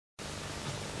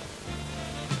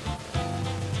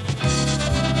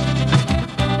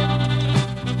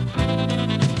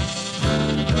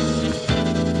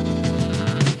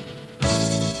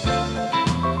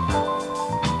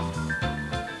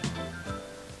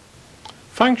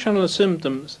Functional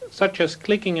symptoms, such as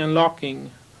clicking and locking,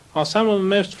 are some of the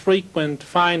most frequent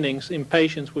findings in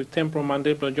patients with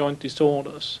temporomandibular joint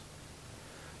disorders.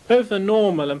 Both the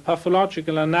normal and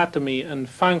pathological anatomy and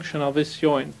function of this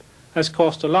joint has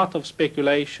caused a lot of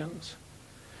speculations.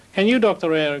 Can you,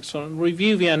 Dr. Eriksson,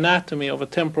 review the anatomy of a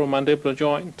temporomandibular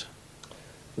joint?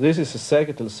 This is a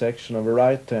sagittal section of a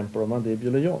right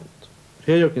temporomandibular joint.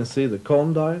 Here you can see the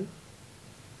condyle,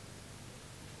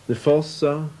 the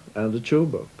fossa and the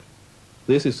tubercle.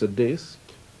 This is a disc.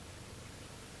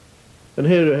 And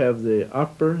here you have the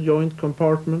upper joint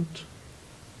compartment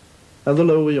and the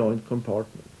lower joint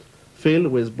compartment, filled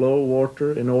with blow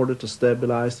water in order to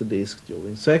stabilize the disc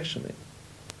during sectioning.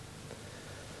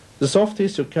 The soft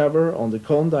tissue cover on the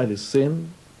condyle is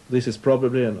thin. This is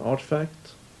probably an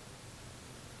artifact.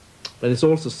 And it's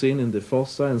also thin in the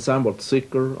fossa and somewhat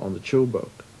thicker on the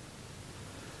tubercle.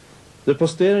 The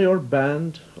posterior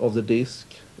band of the disc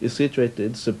is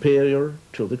situated superior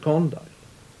to the condyle.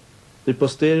 The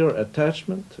posterior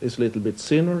attachment is a little bit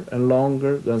thinner and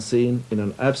longer than seen in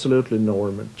an absolutely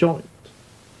normal joint.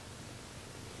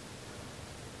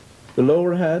 The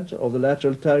lower head of the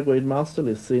lateral pterygoid muscle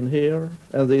is seen here,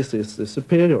 and this is the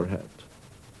superior head.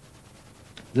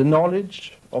 The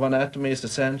knowledge of anatomy is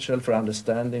essential for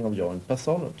understanding of joint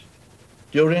pathology.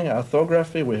 During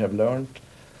arthrography, we have learned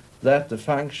that the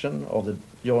function of the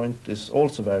joint is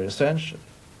also very essential.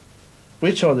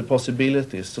 Which are the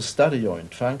possibilities to study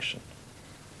joint function?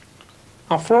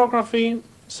 Arthrography,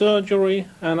 surgery,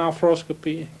 and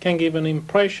arthroscopy can give an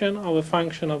impression of the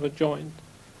function of a joint,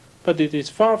 but it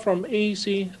is far from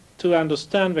easy to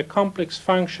understand the complex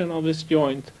function of this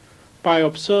joint by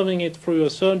observing it through a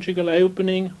surgical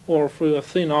opening or through a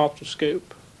thin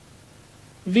arthroscope.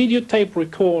 Videotape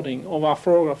recording of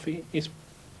arthrography is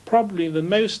probably the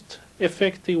most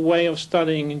effective way of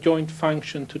studying joint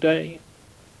function today.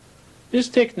 This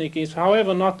technique is,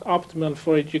 however, not optimal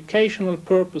for educational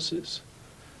purposes,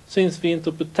 since the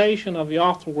interpretation of the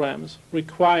arthrograms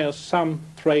requires some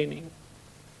training.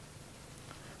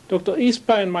 Dr.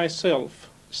 Isberg and myself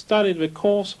studied the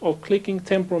course of clicking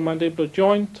temporomandibular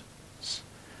joints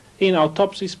in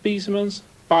autopsy specimens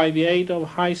by the aid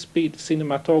of high-speed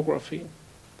cinematography.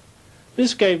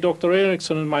 This gave Dr.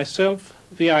 Eriksson and myself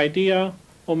the idea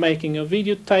of making a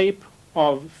videotape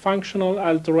of functional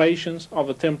alterations of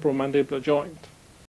a temporomandibular joint.